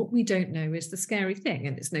scary. What we don't know is the scary thing.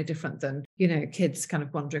 And it's no different than, kids kind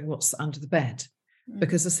of wondering what's under the bed.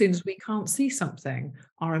 Because as soon as we can't see something,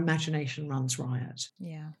 our imagination runs riot.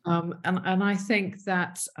 Yeah. And I think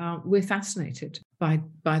that we're fascinated by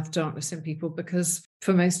the darkness in people, because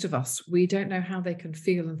for most of us, we don't know how they can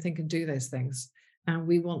feel and think and do those things. And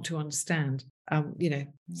we want to understand,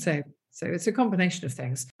 so it's a combination of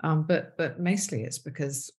things. But mostly it's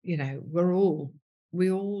because,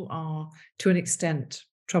 we all are, to an extent,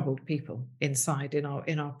 troubled people inside in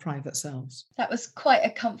our private selves. That was quite a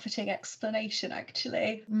comforting explanation,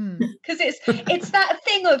 actually, because it's that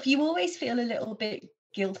thing of, you always feel a little bit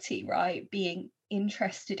guilty, right, being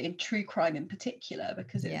interested in true crime in particular,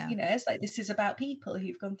 because it's like, this is about people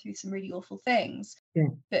who've gone through some really awful things.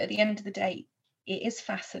 But at the end of the day, it is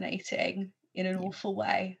fascinating in an awful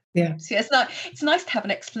way. So it's nice to have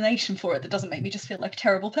an explanation for it that doesn't make me just feel like a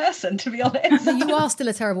terrible person, to be honest. You are still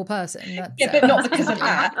a terrible person. But not because of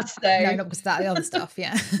that. So. No, not because of that, the other stuff.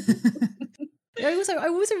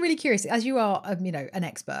 I'm also really curious, as you are an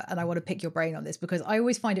expert, and I want to pick your brain on this, because I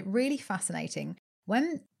always find it really fascinating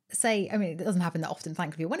when, say, it doesn't happen that often,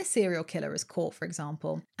 thankfully, when a serial killer is caught, for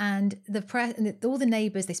example, and the press and all the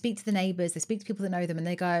neighbours, they speak to the neighbours, they speak to people that know them, and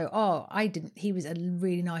they go, oh, he was a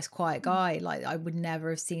really nice, quiet guy, like I would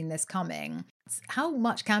never have seen this coming. How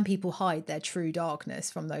much can people hide their true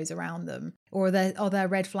darkness from those around them? Or are there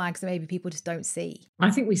red flags that maybe people just don't see?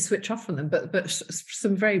 I think we switch off from them, but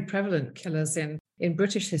some very prevalent killers in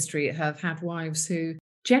British history have had wives who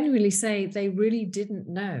genuinely say they really didn't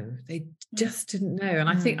know. They just didn't know. And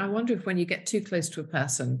I wonder if when you get too close to a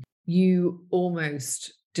person, you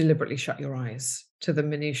almost deliberately shut your eyes to the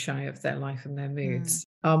minutiae of their life and their moods.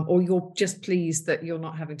 Or you're just pleased that you're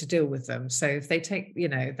not having to deal with them. So if they take,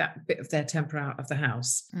 that bit of their temper out of the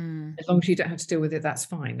house, as long as you don't have to deal with it, that's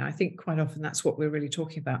fine. I think quite often that's what we're really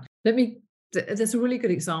talking about. There's a really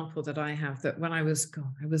good example that I have, that when I was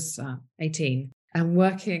 18 and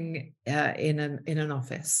working in an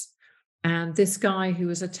office, and this guy who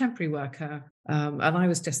was a temporary worker, and I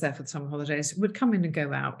was just there for the summer holidays, would come in and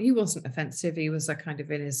go out. He wasn't offensive. He was a kind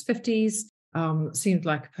of in his 50s, seemed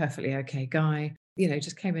like a perfectly okay guy.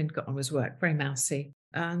 Just came in, got on with his work, very mousy.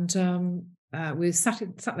 And we sat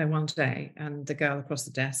there one day, and the girl across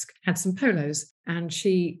the desk had some polos, and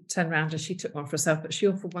she turned around and she took one for herself, but she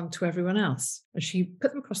offered one to everyone else. And she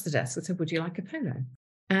put them across the desk and said, would you like a polo?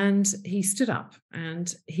 And he stood up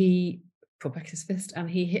and he pulled back his fist and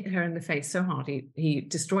he hit her in the face so hard he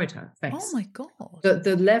destroyed her face. Oh my God.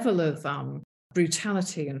 The level of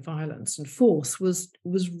brutality and violence and force was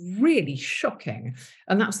really shocking.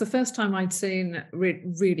 And that's the first time I'd seen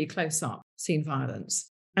really close up seen violence.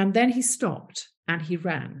 And then he stopped and he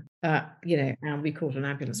ran, and we called an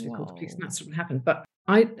ambulance, we called the police, and that's what happened. But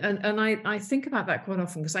I think about that quite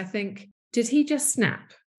often, because I think, did he just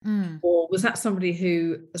snap? Or was that somebody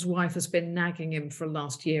who his wife has been nagging him for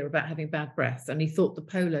last year about having bad breath, and he thought the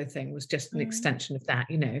polo thing was just an extension of that,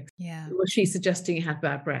 Yeah. Was she suggesting he had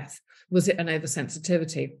bad breath? Was it an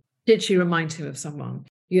oversensitivity? Did she remind him of someone?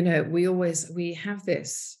 We have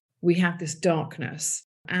this darkness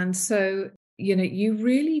And so, you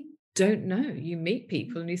really don't know. You meet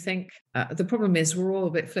people and you think, the problem is we're all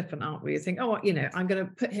a bit flippant, aren't we? You think, I'm going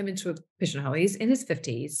to put him into a pigeonhole. He's in his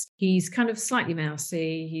 50s. He's kind of slightly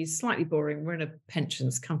mousy. He's slightly boring. We're in a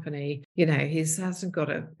pensions company. He hasn't got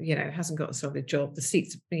a solid job. The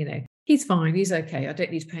seats, he's fine. He's okay. I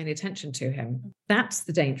don't need to pay any attention to him. That's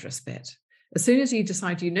the dangerous bit. As soon as you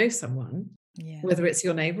decide someone, whether it's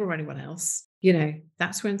your neighbor or anyone else,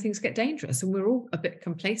 that's when things get dangerous. And we're all a bit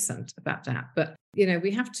complacent about that. But,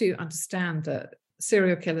 we have to understand that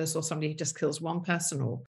serial killers or somebody who just kills one person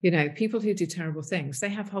or, people who do terrible things, they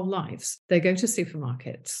have whole lives. They go to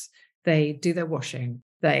supermarkets, they do their washing,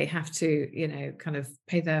 they have to, kind of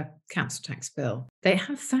pay their council tax bill. They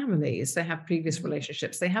have families, they have previous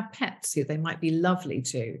relationships, they have pets who they might be lovely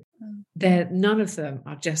to. None of them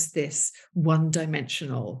are just this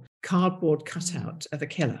one-dimensional cardboard cutout of a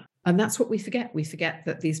killer. And that's what we forget. We forget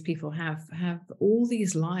that these people have all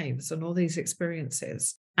these lives and all these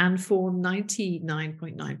experiences. And for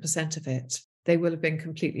 99.9% of it, they will have been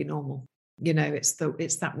completely normal. It's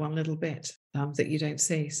that one little bit that you don't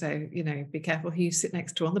see. So, be careful who you sit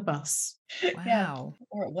next to on the bus. Wow. Yeah.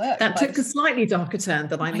 Or at work. That took a slightly darker turn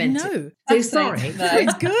than I meant it. So sorry. No.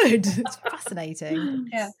 It's good. It's fascinating.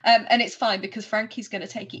 Yeah. And it's fine because Frankie's going to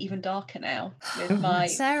take it even darker now with my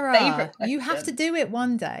Sarah, favourite you have to question. do it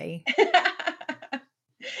one day.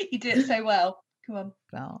 You did it so well. Come on.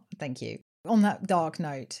 Well, thank you. On that dark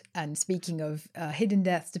note, and speaking of hidden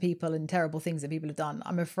deaths to people and terrible things that people have done,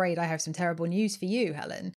 I'm afraid I have some terrible news for you,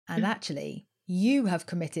 Helen. And actually, you have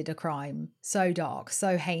committed a crime so dark,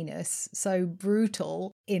 so heinous, so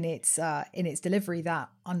brutal in its delivery that,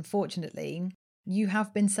 unfortunately, you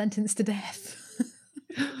have been sentenced to death.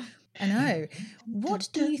 I know. What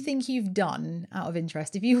do you think you've done, out of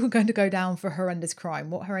interest? If you were going to go down for a horrendous crime,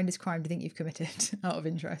 what horrendous crime do you think you've committed, out of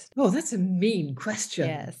interest? Oh, that's a mean question.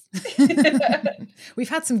 Yes. We've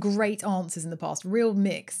had some great answers in the past, real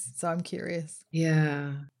mix, so I'm curious.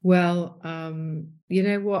 Yeah. Well, you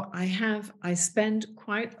know what? I spend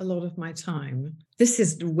quite a lot of my time. This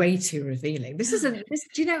is way too revealing. Do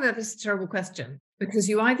you know that this is a terrible question? Because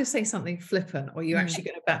you either say something flippant or you're actually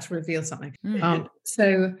about to reveal something.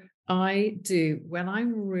 So I do, when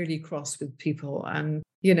I'm really cross with people, and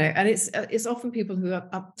and it's often people who have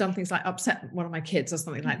done things like upset one of my kids or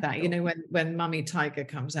something like that. When Mummy Tiger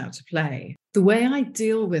comes out to play, the way I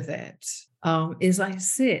deal with it is I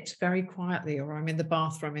sit very quietly, or I'm in the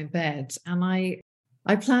bathroom in bed, and I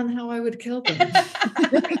plan how I would kill them.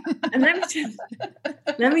 And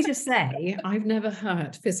let me just say, I've never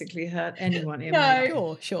physically hurt anyone in my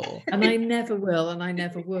life. Sure. And I never will, and I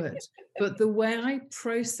never would. But the way I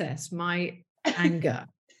process my anger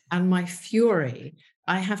and my fury,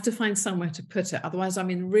 I have to find somewhere to put it. Otherwise, I'm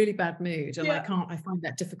in really bad mood, and I find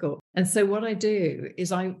that difficult. And so what I do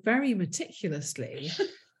is I very meticulously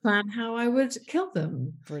plan how I would kill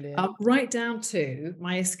them. Brilliant. Right down to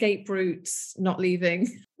my escape routes, not leaving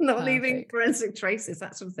forensic traces,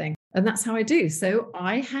 that sort of thing. And that's how I do. So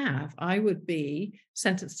I would be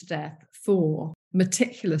sentenced to death for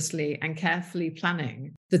meticulously and carefully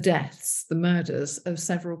planning the deaths, the murders of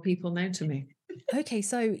several people known to me. Okay,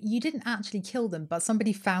 so you didn't actually kill them, but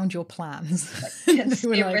somebody found your plans.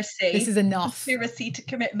 Conspiracy. Like, this is enough. Conspiracy to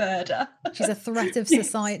commit murder. She's a threat of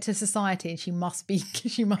society, and she must be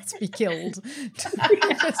killed,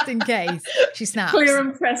 just in case she snaps. Clear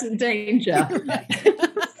and present danger.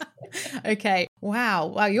 Okay.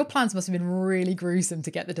 Wow. Your plans must have been really gruesome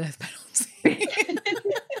to get the death penalty.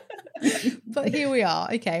 But here we are.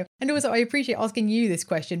 Okay. And also, I appreciate asking you this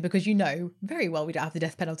question because you know very well we don't have the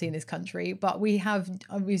death penalty in this country, but we've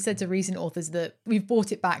said to recent authors that we've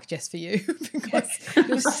brought it back just for you because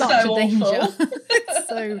you're such a danger. It's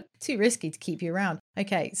so too risky to keep you around.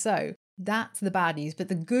 Okay. So that's the bad news. But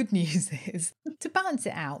the good news is, to balance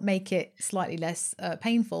it out, make it slightly less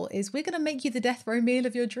painful, is we're going to make you the death row meal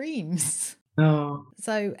of your dreams. Oh.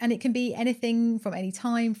 So, and it can be anything from any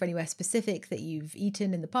time, for anywhere specific that you've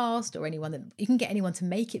eaten in the past, or anyone that you can get anyone to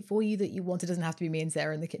make it for you that you want. It doesn't have to be me and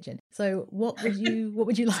Sarah in the kitchen. So what would you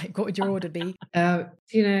like? What would your order be?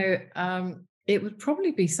 It would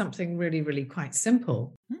probably be something really, really quite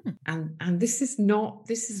simple. And this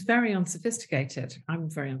is very unsophisticated. I'm a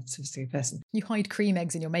very unsophisticated person. You hide cream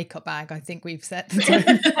eggs in your makeup bag, I think we've said.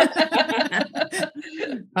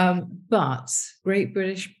 But Great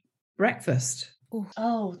British breakfast.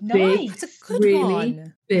 Oh, nice. That's a good really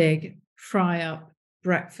one. Big fry up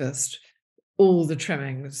breakfast, all the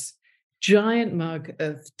trimmings, giant mug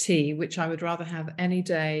of tea, which I would rather have any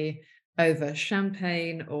day over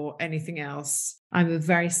champagne or anything else. I'm a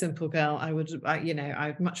very simple girl.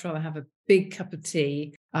 I'd much rather have a big cup of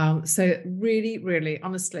tea. So really, really,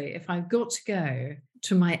 honestly, if I've got to go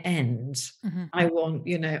to my end, I want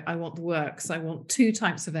the works. I want 2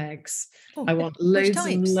 types of eggs. I want loads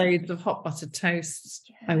and loads of hot buttered toasts.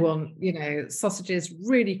 I want, sausages,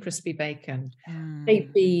 really crispy bacon,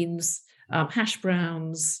 baked beans, hash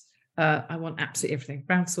browns. I want absolutely everything.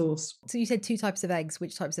 Brown sauce. So you said 2 types of eggs.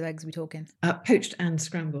 Which types of eggs are we talking? Poached and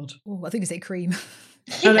scrambled. Oh, I think you say cream.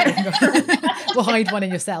 Oh, no. We'll hide one in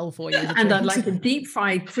your cell for you. And I'd like a deep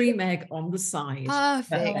fried cream egg on the side.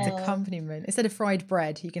 Perfect accompaniment. Instead of fried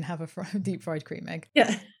bread, you can have a deep fried cream egg.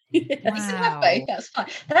 Yeah. You can have both. That's fine.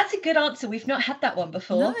 That's a good answer. We've not had that one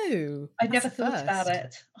before. No, I've never thought about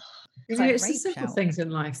it. It's the simple things in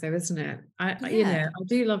life, though, isn't it? I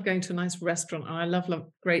do love going to a nice restaurant, and I love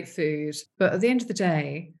great food. But at the end of the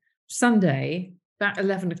day, Sunday, about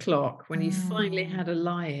 11 o'clock, when you finally had a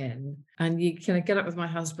lie-in, and you kind of get up with my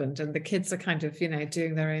husband, and the kids are kind of,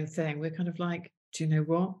 doing their own thing, we're kind of like, do you know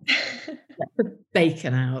what? Let the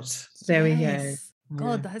bacon out. There we go.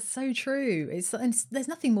 God, that's so true. There's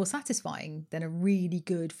nothing more satisfying than a really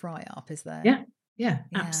good fry up, is there? Yeah,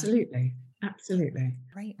 absolutely. Absolutely.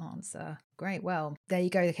 Great answer. Great. Well, there you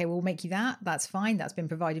go. Okay, we'll make you that. That's fine. That's been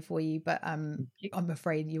provided for you. But I'm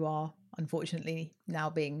afraid you are unfortunately now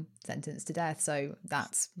being sentenced to death. So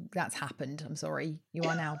that's happened. I'm sorry. You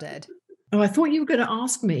are now dead. Oh, I thought you were going to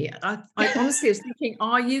ask me. I honestly was thinking,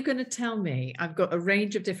 are you going to tell me I've got a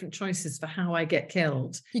range of different choices for how I get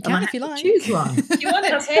killed? You can if you like. Choose one. You want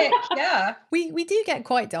to pick, yeah. We do get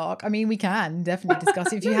quite dark. I mean, we can definitely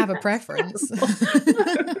discuss if you have a preference.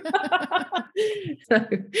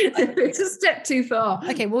 It's a step too far.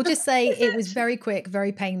 Okay, we'll just say it was very quick,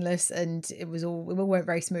 very painless, and it went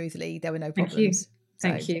very smoothly. There were no problems.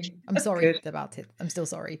 Thank you. I'm sorry about it. I'm still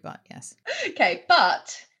sorry, but yes. Okay,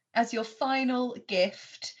 but as your final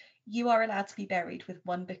gift, you are allowed to be buried with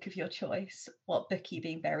one book of your choice. What book are you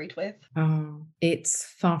being buried with? Oh, it's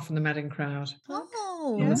Far from the Madding Crowd.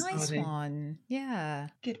 Oh, nice one. Yeah.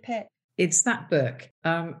 Good pick. It's that book.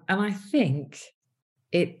 And I think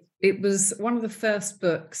it was one of the first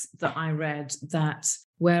books that I read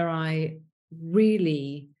where I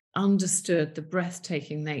really understood the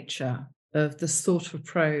breathtaking nature of the sort of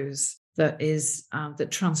prose that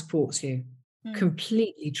transports you.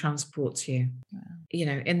 Completely transports you,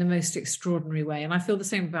 in the most extraordinary way. And I feel the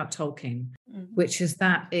same about Tolkien, which is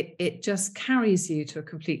that it just carries you to a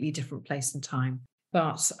completely different place and time.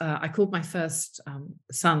 But I called my first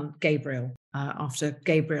son Gabriel after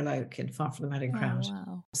Gabriel Oak in Far from the Madding Crowd.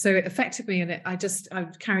 Wow. So it affected me, and I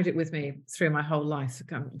carried it with me through my whole life,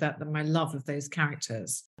 that my love of those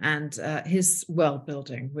characters and his world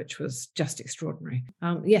building, which was just extraordinary.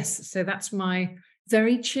 Yes, so that's my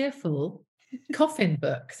very cheerful coffin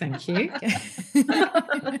book. Thank you.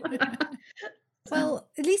 Well,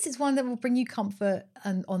 at least it's one that will bring you comfort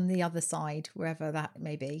and on the other side, wherever that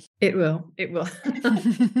may be. It will. We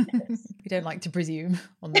don't like to presume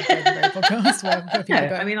on the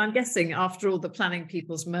podcast. I mean, I'm guessing after all the planning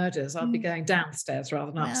people's murders, I'll be going downstairs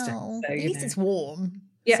rather than upstairs. So, at least it's warm.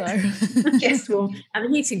 Yeah. So. Yes, warm. And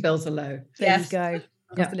the heating bills are low. There you go.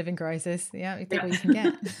 Cost of living crisis. Yeah, you take what you can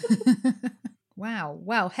get.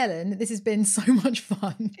 Wow, Helen, this has been so much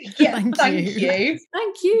fun. Yeah, thank you.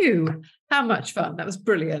 Thank you. How much fun. That was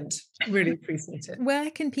brilliant. Really appreciate it. Where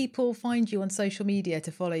can people find you on social media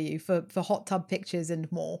to follow you for hot tub pictures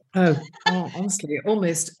and more? Oh, honestly,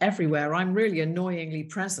 almost everywhere. I'm really annoyingly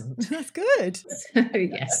present. That's good.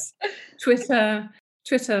 Yes. Twitter,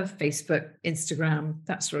 Facebook, Instagram,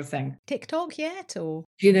 that sort of thing. TikTok yet? Or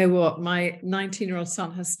do you know what? My 19-year-old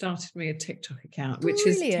son has started me a TikTok account, which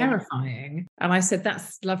is terrifying. And I said,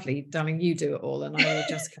 "That's lovely, darling. You do it all." And I will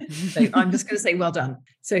just say, I'm just going to say, "Well done."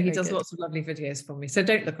 So he does lots of lovely videos for me. So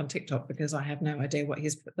don't look on TikTok because I have no idea what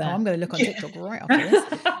he's put there. I'm going to look on TikTok right after this.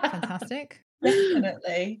 Fantastic.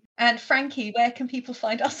 Definitely. And Frankie, where can people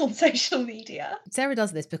find us on social media? Sarah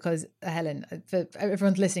does this because Helen, for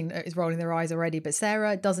everyone listening, is rolling their eyes already, but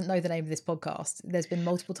Sarah doesn't know the name of this podcast. There's been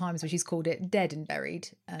multiple times where she's called it Dead and Buried.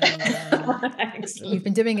 And, you've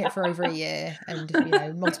been doing it for over a year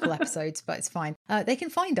and multiple episodes, but it's fine. They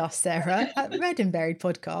can find us, Sarah, at Read and Buried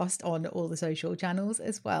Podcast on all the social channels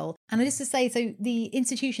as well. And just to say, so the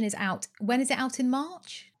institution is out. When is it out in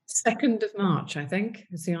March? 2nd of March, I think,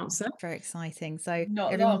 is the answer. Very exciting. So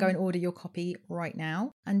everyone go and order your copy right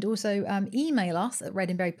now. And also email us at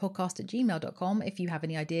readandburiedpodcast@gmail.com if you have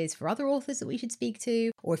any ideas for other authors that we should speak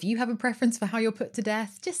to, or if you have a preference for how you're put to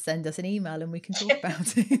death, just send us an email and we can talk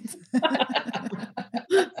about it.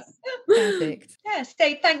 Perfect. Yeah,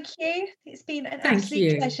 so thank you. It's been an Thank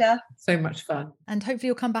absolute you. pleasure. So much fun. And hopefully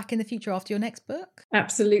you'll come back in the future after your next book.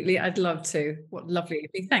 Absolutely. I'd love to. What lovely.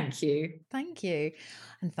 Thank you. Thank you.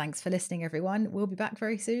 And thanks for listening, everyone. We'll be back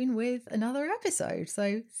very soon with another episode.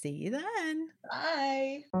 So see you then.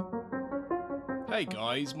 Bye. Hey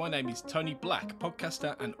guys, my name is Tony Black,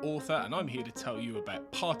 podcaster and author, and I'm here to tell you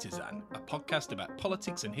about Partisan, a podcast about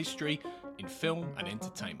politics and history in film and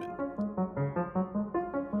entertainment.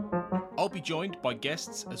 I'll be joined by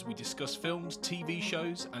guests as we discuss films, TV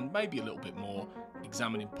shows, and maybe a little bit more,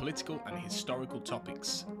 examining political and historical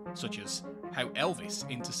topics, such as how Elvis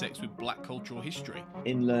intersects with black cultural history.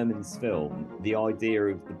 In Lerman's film, the idea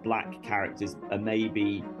of the black characters are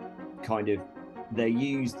maybe they're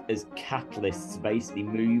used as catalysts to basically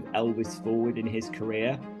move Elvis forward in his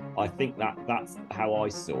career. I think that's how I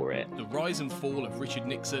saw it. The rise and fall of Richard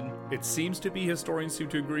Nixon. It seems to be, historians seem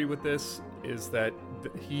to agree with this, is that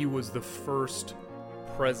he was the first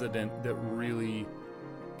president that really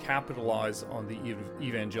capitalized on the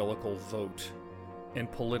evangelical vote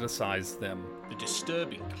and politicized them. The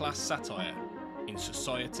disturbing class satire in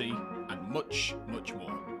society, and much, much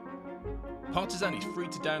more. Partisan is free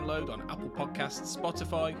to download on Apple Podcasts,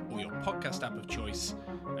 Spotify, or your podcast app of choice,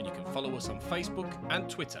 and you can follow us on Facebook and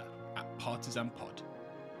Twitter @PartisanPod.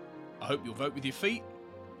 I hope you'll vote with your feet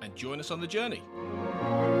and join us on the journey.